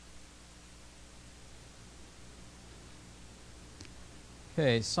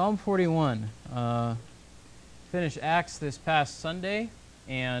Okay, Psalm 41. Finished Acts this past Sunday,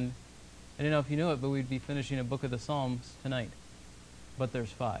 and I don't know if you knew it, but we'd be finishing a book of the Psalms tonight. But there's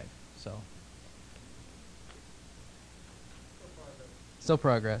 5, so. Still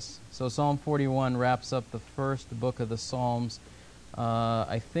progress. So Psalm 41 wraps up the first book of the Psalms.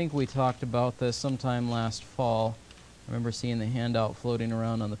 I think we talked about this sometime last fall. I remember seeing the handout floating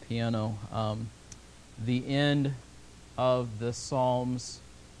around on the piano. The end of the Psalms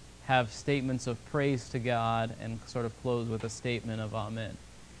have statements of praise to God and sort of close with a statement of Amen.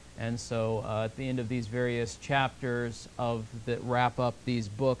 And so at the end of these various chapters that wrap up these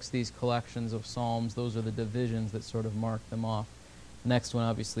books, these collections of Psalms, those are the divisions that sort of mark them off. The next one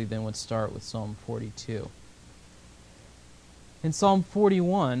obviously then would start with Psalm 42. In Psalm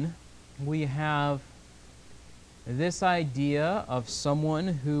 41, we have this idea of someone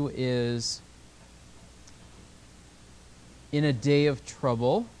who is in a day of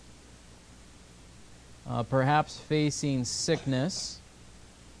trouble, perhaps facing sickness,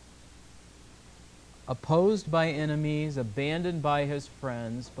 opposed by enemies, abandoned by his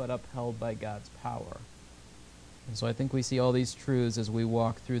friends, but upheld by God's power. And so I think we see all these truths as we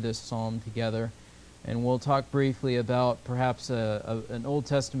walk through this psalm together. And we'll talk briefly about perhaps an Old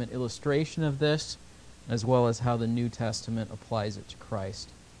Testament illustration of this, as well as how the New Testament applies it to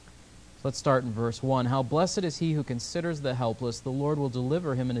Christ. So let's start in verse 1. How blessed is he who considers the helpless. The Lord will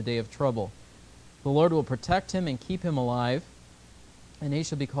deliver him in a day of trouble. The Lord will protect him and keep him alive, and he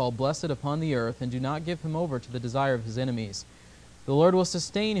shall be called blessed upon the earth, and do not give him over to the desire of his enemies. The Lord will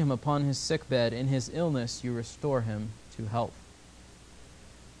sustain him upon his sick bed. In his illness you restore him to health.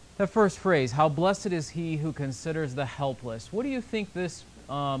 That first phrase, how blessed is he who considers the helpless. What do you think this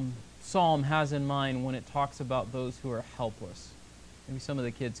psalm has in mind when it talks about those who are helpless? Maybe some of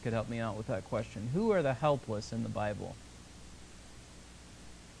the kids could help me out with that question. Who are the helpless in the Bible?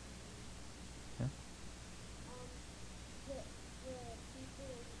 Yeah? The people,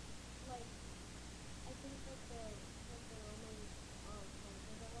 like, I think that the Romans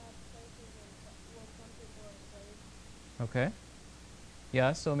conquered a lot of places, and well, some people are slaves. Okay.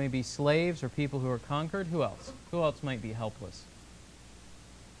 Yeah, so maybe slaves or people who are conquered. Who else? Who else might be helpless?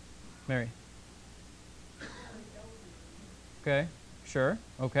 Mary. Okay. Sure.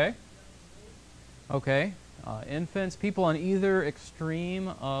 Okay. Okay. Infants, people on either extreme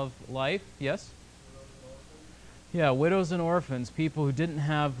of life. Yes? Yeah, widows and orphans, people who didn't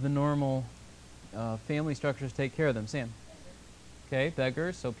have the normal family structures to take care of them. Sam? Okay,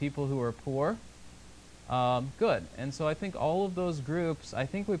 beggars, so people who are poor. Good. And so I think all of those groups, I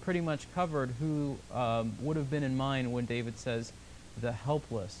think we pretty much covered who would have been in mind when David says the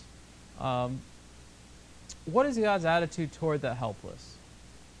helpless. What is God's attitude toward the helpless?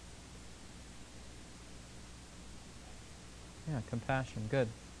 Yeah, compassion. Good.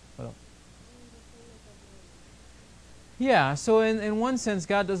 What else? Yeah, so in one sense,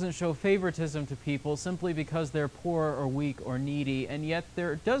 God doesn't show favoritism to people simply because they're poor or weak or needy, and yet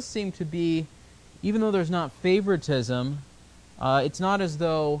there does seem to be, even though there's not favoritism, it's not as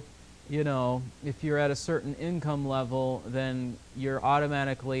though, you know, if you're at a certain income level, then you're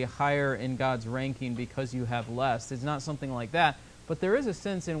automatically higher in God's ranking because you have less. It's not something like that. But there is a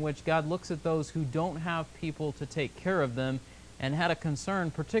sense in which God looks at those who don't have people to take care of them and had a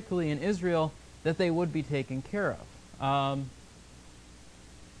concern, particularly in Israel, that they would be taken care of.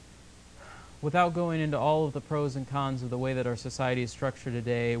 Without going into all of the pros and cons of the way that our society is structured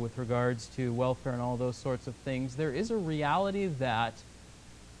today with regards to welfare and all those sorts of things, there is a reality that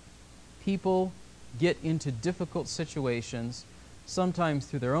people get into difficult situations, sometimes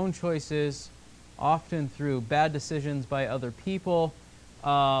through their own choices, often through bad decisions by other people,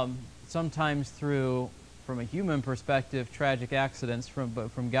 sometimes through, from a human perspective, tragic accidents, but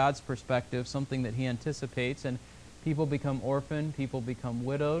from God's perspective, something that he anticipates, and people become orphaned, people become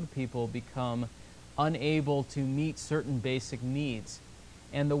widowed, people become unable to meet certain basic needs.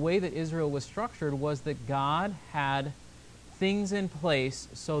 And the way that Israel was structured was that God had things in place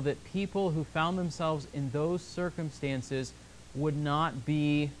so that people who found themselves in those circumstances would not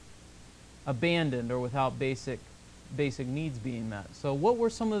be abandoned or without basic needs being met. So what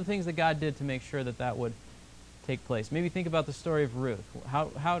were some of the things that God did to make sure that that would take place? Maybe think about the story of Ruth.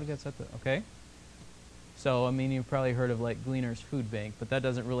 How it gets at the, okay? So, I mean, you've probably heard of like Gleaner's Food Bank, but that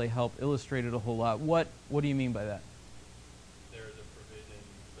doesn't really help illustrate it a whole lot. What do you mean by that? There is a provision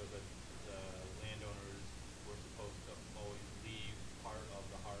so that the landowners were supposed to always leave part of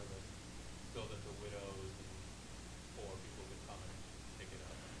the harvest so that the widows and poor people could come and pick it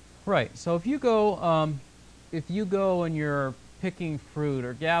up. Right. So if you go and you're picking fruit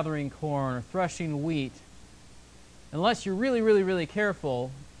or gathering corn or threshing wheat, unless you're really, really, really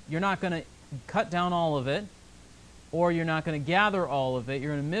careful, you're not going to cut down all of it, or you're not going to gather all of it.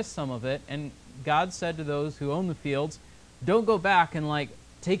 You're going to miss some of it. And God said to those who own the fields, don't go back and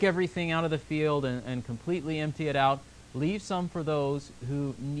take everything out of the field and completely empty it out. Leave some for those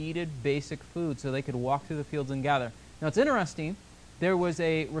who needed basic food so they could walk through the fields and gather. Now it's interesting, there was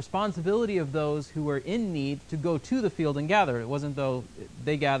a responsibility of those who were in need to go to the field and gather. It wasn't though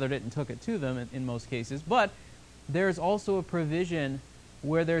they gathered it and took it to them in most cases, but there's also a provision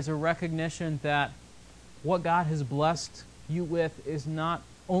where there's a recognition that what God has blessed you with is not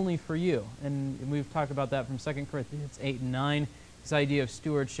only for you. And we've talked about that from 2 Corinthians 8 and 9, this idea of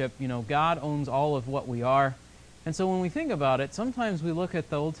stewardship. God owns all of what we are. And so when we think about it, sometimes we look at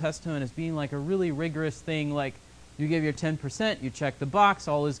the Old Testament as being like a really rigorous thing, like you give your 10%, you check the box,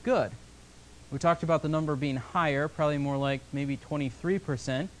 all is good. We talked about the number being higher, probably more like maybe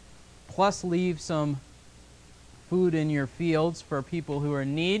 23%, plus leave some food in your fields for people who are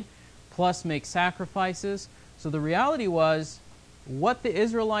in need, plus make sacrifices. So the reality was, what the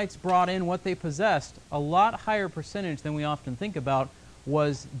Israelites brought in, what they possessed, a lot higher percentage than we often think about,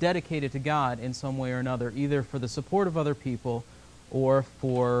 was dedicated to God in some way or another, either for the support of other people or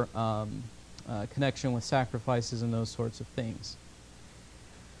for connection with sacrifices and those sorts of things.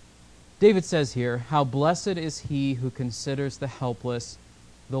 David says here, how blessed is he who considers the helpless.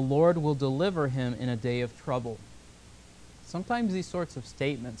 The Lord will deliver him in a day of trouble. Sometimes these sorts of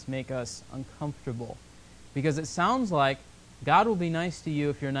statements make us uncomfortable because it sounds like God will be nice to you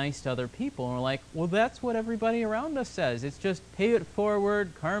if you're nice to other people. And we're like, well, that's what everybody around us says. It's just pay it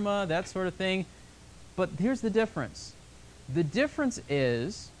forward, karma, that sort of thing. But here's the difference. The difference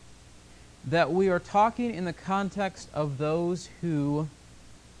is that we are talking in the context of those who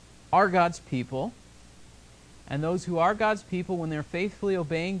are God's people. And those who are God's people, when they're faithfully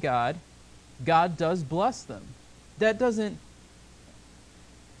obeying God, God does bless them. That doesn't...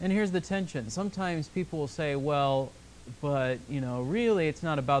 And here's the tension. Sometimes people will say, well, but, really it's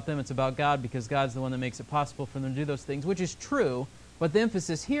not about them, it's about God, because God's the one that makes it possible for them to do those things, which is true. But the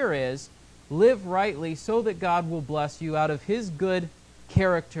emphasis here is, live rightly so that God will bless you out of His good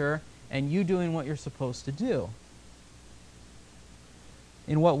character and you doing what you're supposed to do.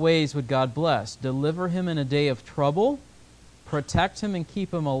 In what ways would God bless? Deliver him in a day of trouble, protect him and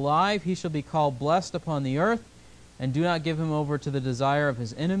keep him alive. He shall be called blessed upon the earth. And do not give him over to the desire of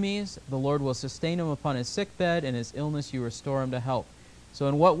his enemies. The Lord will sustain him upon his sickbed, and his illness you restore him to health. So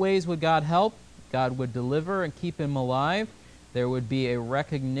in what ways would God help? God would deliver and keep him alive. There would be a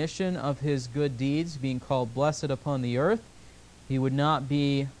recognition of his good deeds, being called blessed upon the earth. He would not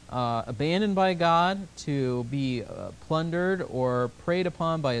be abandoned by God to be plundered or preyed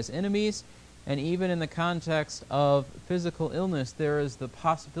upon by his enemies. And even in the context of physical illness, there is the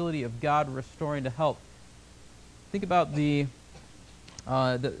possibility of God restoring to health. Think about the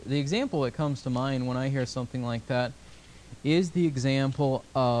example that comes to mind when I hear something like that is the example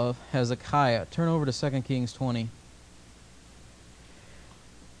of Hezekiah. Turn over to 2 Kings 20.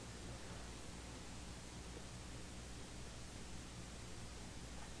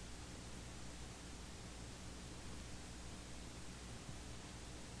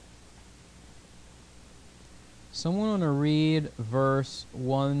 Someone want to read verse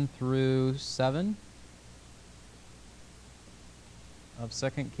 1 through 7 of 2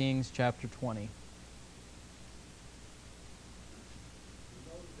 Kings chapter 20.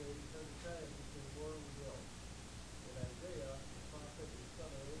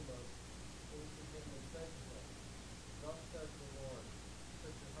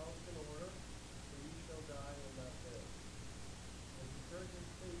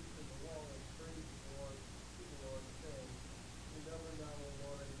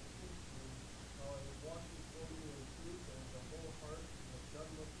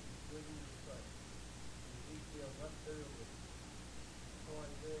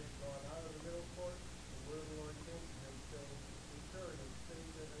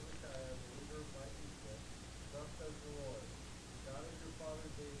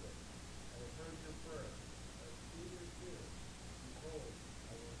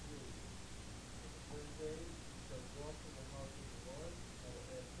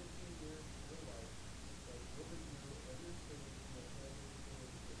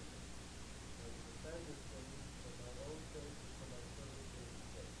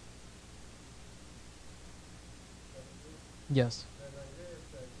 Yes.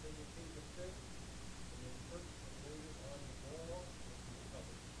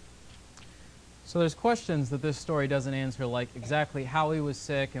 So there's questions that this story doesn't answer, like exactly how he was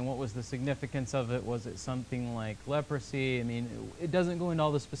sick and what was the significance of it. Was it something like leprosy? I mean, it doesn't go into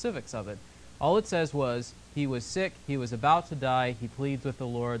all the specifics of it. All it says was, he was sick, he was about to die, he pleads with the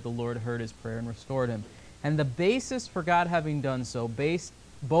Lord heard his prayer and restored him. And the basis for God having done so, based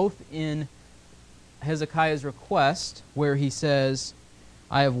both in Hezekiah's request, where he says,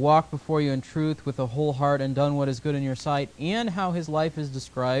 I have walked before you in truth with a whole heart and done what is good in your sight, and how his life is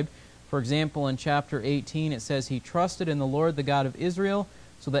described. For example, in chapter 18, it says, he trusted in the Lord, the God of Israel,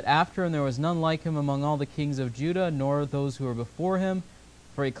 so that after him there was none like him among all the kings of Judah, nor those who were before him.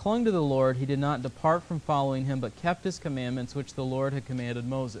 For he clung to the Lord, he did not depart from following him, but kept his commandments, which the Lord had commanded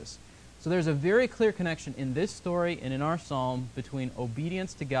Moses. So there's a very clear connection in this story and in our psalm between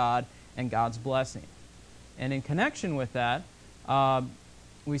obedience to God and God's blessing. And in connection with that,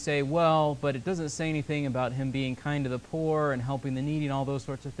 we say, well, but it doesn't say anything about him being kind to the poor and helping the needy and all those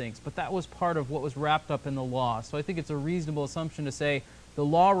sorts of things. But that was part of what was wrapped up in the law. So I think it's a reasonable assumption to say the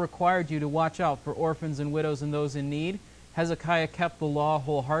law required you to watch out for orphans and widows and those in need. Hezekiah kept the law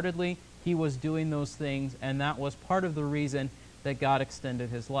wholeheartedly. He was doing those things, and that was part of the reason that God extended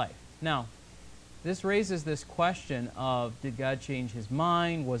his life. Now, this raises this question of, did God change his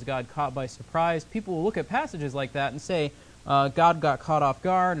mind? Was God caught by surprise? People will look at passages like that and say, God got caught off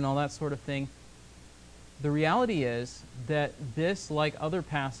guard and all that sort of thing. The reality is that this, like other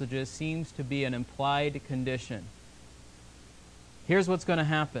passages, seems to be an implied condition. Here's what's going to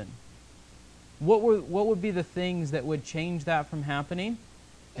happen. What would be the things that would change that from happening?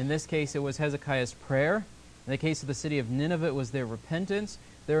 In this case, it was Hezekiah's prayer. In the case of the city of Nineveh, it was their repentance.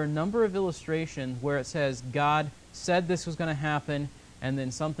 There are a number of illustrations where it says God said this was going to happen, and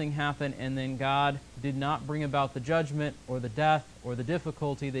then something happened, and then God did not bring about the judgment or the death or the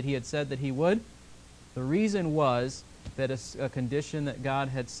difficulty that he had said that he would. The reason was that a condition that God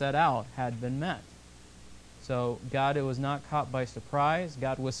had set out had been met. So God was not caught by surprise.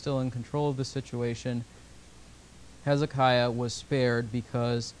 God was still in control of the situation. Hezekiah was spared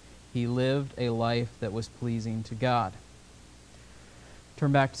because he lived a life that was pleasing to God.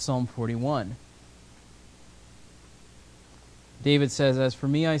 Turn back to Psalm 41. David says, As for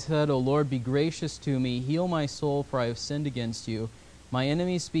me, I said, O Lord, be gracious to me. Heal my soul, for I have sinned against you. My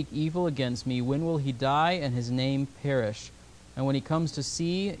enemies speak evil against me. When will he die and his name perish? And when he comes to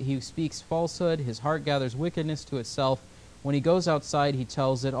see, he speaks falsehood. His heart gathers wickedness to itself. When he goes outside, he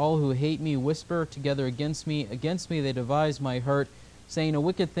tells it. All who hate me whisper together against me. Against me they devise my hurt, saying, A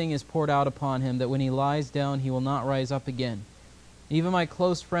wicked thing is poured out upon him, that when he lies down, he will not rise up again. Even my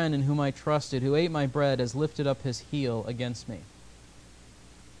close friend in whom I trusted, who ate my bread, has lifted up his heel against me.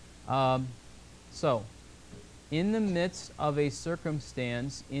 So, in the midst of a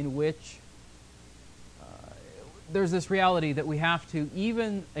circumstance in which there's this reality that we have to,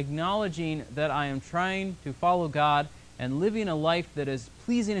 even acknowledging that I am trying to follow God and living a life that is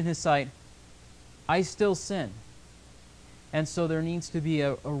pleasing in his sight, I still sin. And so there needs to be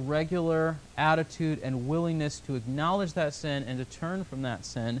a regular attitude and willingness to acknowledge that sin and to turn from that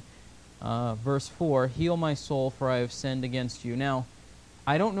sin. Verse 4, Heal my soul, for I have sinned against you. Now,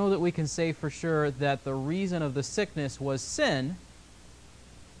 I don't know that we can say for sure that the reason of the sickness was sin,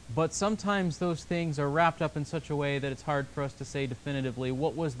 but sometimes those things are wrapped up in such a way that it's hard for us to say definitively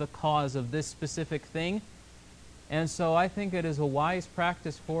what was the cause of this specific thing. And so I think it is a wise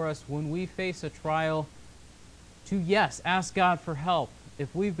practice for us when we face a trial to, yes, ask God for help.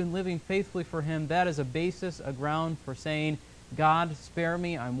 If we've been living faithfully for him, that is a basis, a ground for saying, God, spare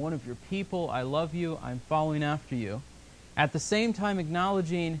me, I'm one of your people, I love you, I'm following after you. At the same time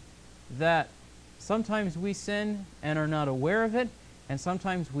acknowledging that sometimes we sin and are not aware of it, and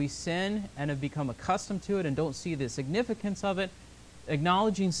sometimes we sin and have become accustomed to it and don't see the significance of it,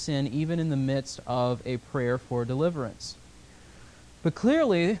 acknowledging sin even in the midst of a prayer for deliverance. But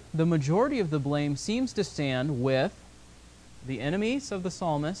clearly, the majority of the blame seems to stand with the enemies of the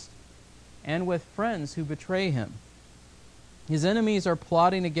psalmist and with friends who betray him. His enemies are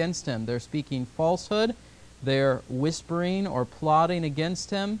plotting against him. They're speaking falsehood. They're whispering or plotting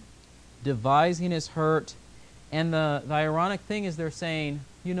against him, devising his hurt. And the ironic thing is they're saying,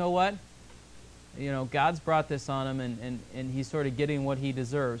 you know what? God's brought this on him and he's sort of getting what he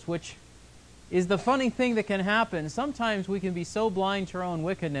deserves, which is the funny thing that can happen. Sometimes we can be so blind to our own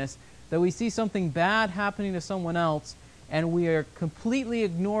wickedness that we see something bad happening to someone else and we are completely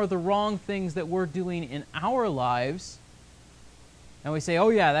ignore the wrong things that we're doing in our lives. And we say, oh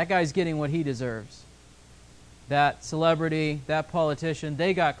yeah, that guy's getting what he deserves. That celebrity, that politician,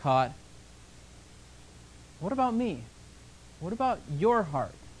 they got caught. What about me? What about your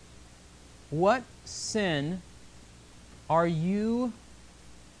heart? What sin are you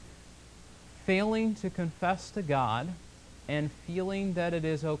failing to confess to God and feeling that it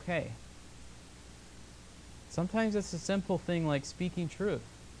is okay? Sometimes it's a simple thing like speaking truth.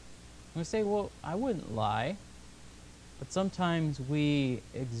 we say, well, I wouldn't lie. But sometimes we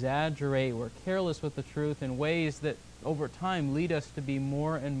exaggerate, we're careless with the truth in ways that over time lead us to be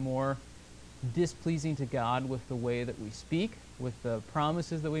more and more displeasing to God with the way that we speak, with the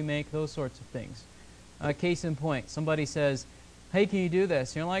promises that we make, those sorts of things. Case in point, somebody says, hey, can you do this?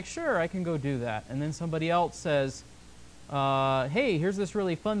 And you're like, sure, I can go do that. And then somebody else says, hey, here's this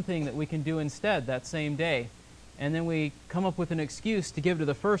really fun thing that we can do instead that same day. And then we come up with an excuse to give to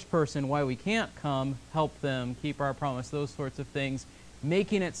the first person why we can't come, help them, keep our promise, those sorts of things,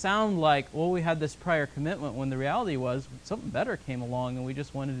 making it sound like, well, we had this prior commitment, when the reality was something better came along and we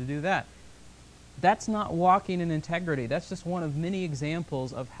just wanted to do that. That's not walking in integrity. That's just one of many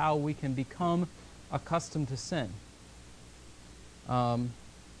examples of how we can become accustomed to sin. I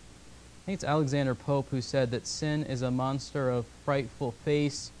think it's Alexander Pope who said that sin is a monster of frightful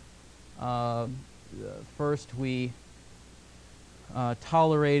face. First we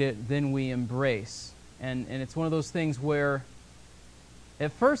tolerate it, then we embrace. And it's one of those things where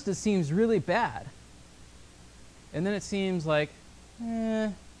at first it seems really bad. And then it seems like,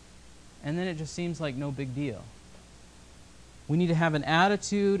 and then it just seems like no big deal. We need to have an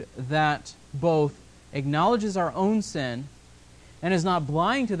attitude that both acknowledges our own sin and is not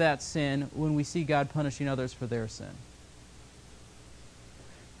blind to that sin when we see God punishing others for their sin.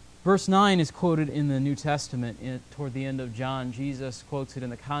 Verse 9 is quoted in the New Testament toward the end of John. Jesus quotes it in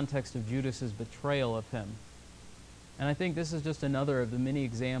the context of Judas's betrayal of him. And I think this is just another of the many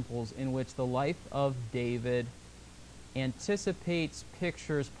examples in which the life of David anticipates,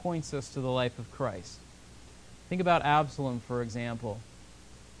 pictures, points us to the life of Christ. Think about Absalom, for example.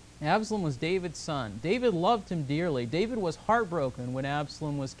 Absalom was David's son. David loved him dearly. David was heartbroken when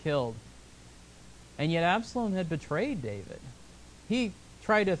Absalom was killed. And yet Absalom had betrayed David. He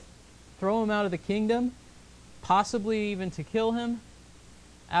tried to throw him out of the kingdom, possibly even to kill him.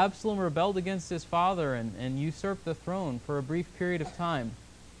 Absalom rebelled against his father and usurped the throne for a brief period of time.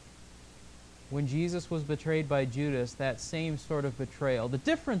 When Jesus was betrayed by Judas, that same sort of betrayal. The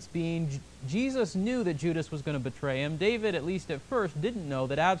difference being, Jesus knew that Judas was going to betray him. David, at least at first, didn't know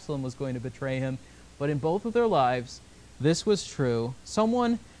that Absalom was going to betray him. But in both of their lives, this was true.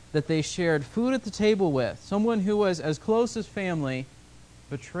 Someone that they shared food at the table with, someone who was as close as family,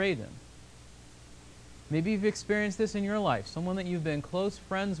 betrayed him. Maybe you've experienced this in your life. Someone that you've been close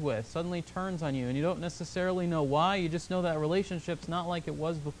friends with suddenly turns on you, and you don't necessarily know why. You just know that relationship's not like it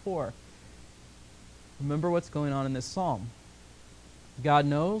was before. Remember what's going on in this psalm. God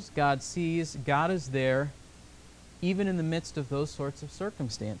knows, God sees, God is there, even in the midst of those sorts of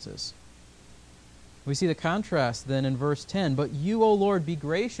circumstances. We see the contrast then in verse 10. But you, O Lord, be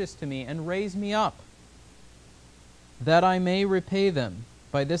gracious to me and raise me up, that I may repay them.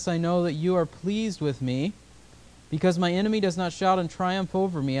 By this I know that you are pleased with me, because my enemy does not shout in triumph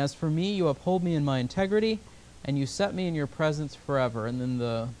over me. As for me, you uphold me in my integrity, and you set me in your presence forever. And then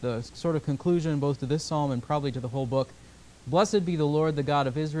the sort of conclusion both to this psalm and probably to the whole book. Blessed be the Lord, the God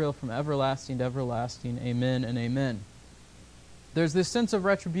of Israel, from everlasting to everlasting. Amen and amen. There's this sense of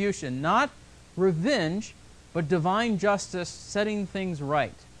retribution, not revenge, but divine justice setting things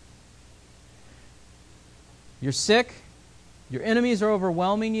right. You're sick. Your enemies are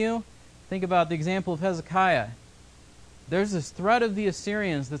overwhelming you. Think about the example of Hezekiah. There's this threat of the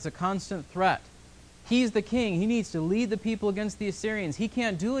Assyrians that's a constant threat. He's the king. He needs to lead the people against the Assyrians. He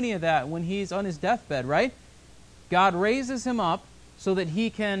can't do any of that when he's on his deathbed, right? God raises him up so that he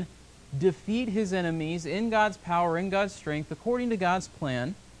can defeat his enemies in God's power, in God's strength, according to God's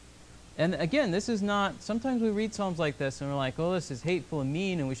plan. And again, this is not, sometimes we read psalms like this and we're like, oh, this is hateful and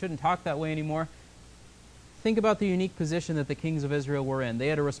mean and we shouldn't talk that way anymore. Think about the unique position that the kings of Israel were in. They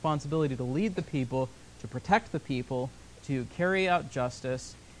had a responsibility to lead the people, to protect the people, to carry out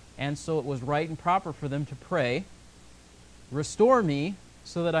justice. And so it was right and proper for them to pray, restore me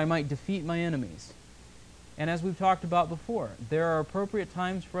so that I might defeat my enemies. And as we've talked about before, there are appropriate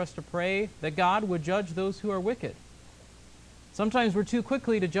times for us to pray that God would judge those who are wicked. Sometimes we're too quick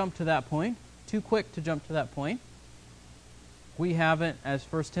to jump to that point. We haven't, as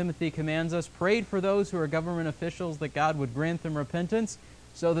 1 Timothy commands us, prayed for those who are government officials that God would grant them repentance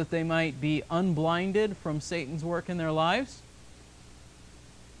so that they might be unblinded from Satan's work in their lives.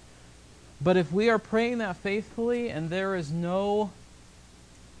 But if we are praying that faithfully and there is no,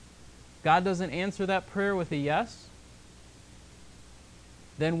 God doesn't answer that prayer with a yes,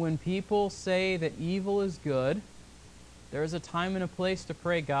 then when people say that evil is good, there is a time and a place to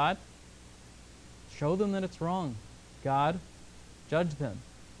pray, God, show them that it's wrong. God, judge them.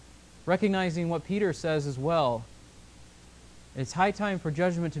 Recognizing what Peter says as well, it's high time for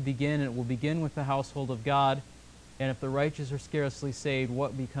judgment to begin, and it will begin with the household of God. And if the righteous are scarcely saved,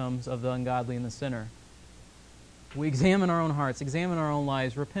 what becomes of the ungodly and the sinner? We examine our own hearts, examine our own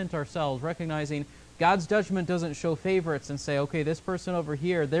lives, repent ourselves, recognizing God's judgment doesn't show favorites and say, okay, this person over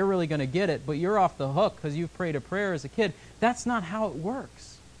here, they're really going to get it, but you're off the hook because you've prayed a prayer as a kid. That's not how it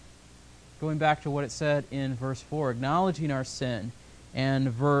works. Going back to what it said in verse 4, acknowledging our sin, and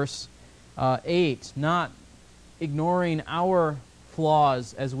verse 8, not ignoring our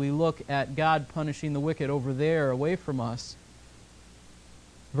flaws as we look at God punishing the wicked over there away from us.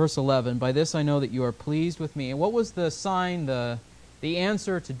 Verse 11, by this I know that you are pleased with me. And what was the sign, the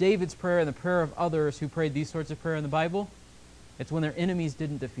answer to David's prayer and the prayer of others who prayed these sorts of prayer in the Bible? It's when their enemies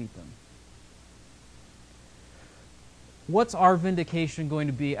didn't defeat them. What's our vindication going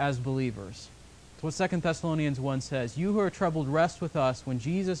to be as believers? It's what 2 Thessalonians 1 says. You who are troubled, rest with us when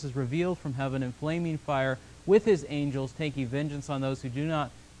Jesus is revealed from heaven in flaming fire with his angels, taking vengeance on those who do not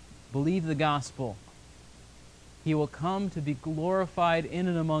believe the gospel. He will come to be glorified in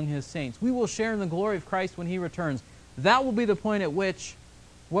and among his saints. We will share in the glory of Christ when he returns. That will be the point at which,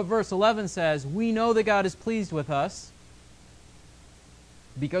 what verse 11 says, we know that God is pleased with us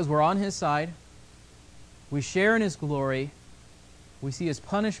because we're on his side. We share in his glory. We see his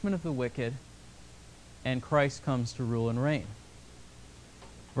punishment of the wicked. And Christ comes to rule and reign.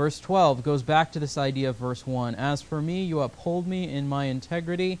 Verse 12 goes back to this idea of verse 1. As for me, you uphold me in my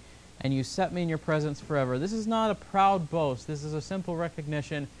integrity, and you set me in your presence forever. This is not a proud boast. This is a simple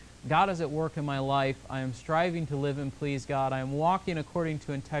recognition. God is at work in my life. I am striving to live and please God. I am walking according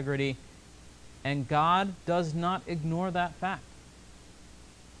to integrity. And God does not ignore that fact.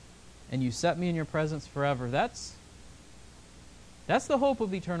 And you set me in your presence forever. That's the hope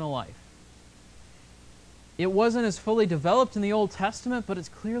of eternal life. It wasn't as fully developed in the Old Testament, but it's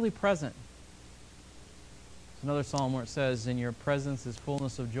clearly present. There's another psalm where it says, in your presence is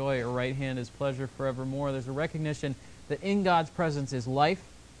fullness of joy, your right hand is pleasure forevermore. There's a recognition that in God's presence is life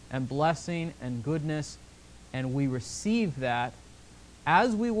and blessing and goodness, and we receive that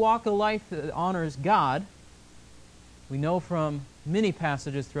as we walk a life that honors God. We know from many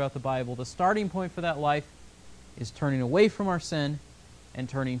passages throughout the Bible, the starting point for that life is turning away from our sin and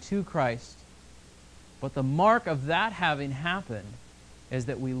turning to Christ. But the mark of that having happened is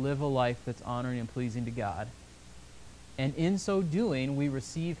that we live a life that's honoring and pleasing to God. And in so doing, we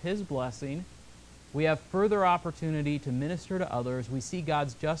receive his blessing. We have further opportunity to minister to others. We see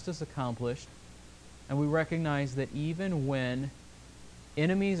God's justice accomplished. And we recognize that even when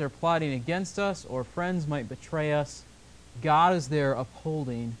enemies are plotting against us or friends might betray us, God is there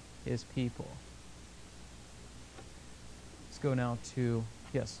upholding his people. Let's go now to,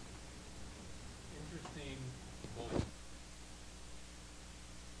 yes.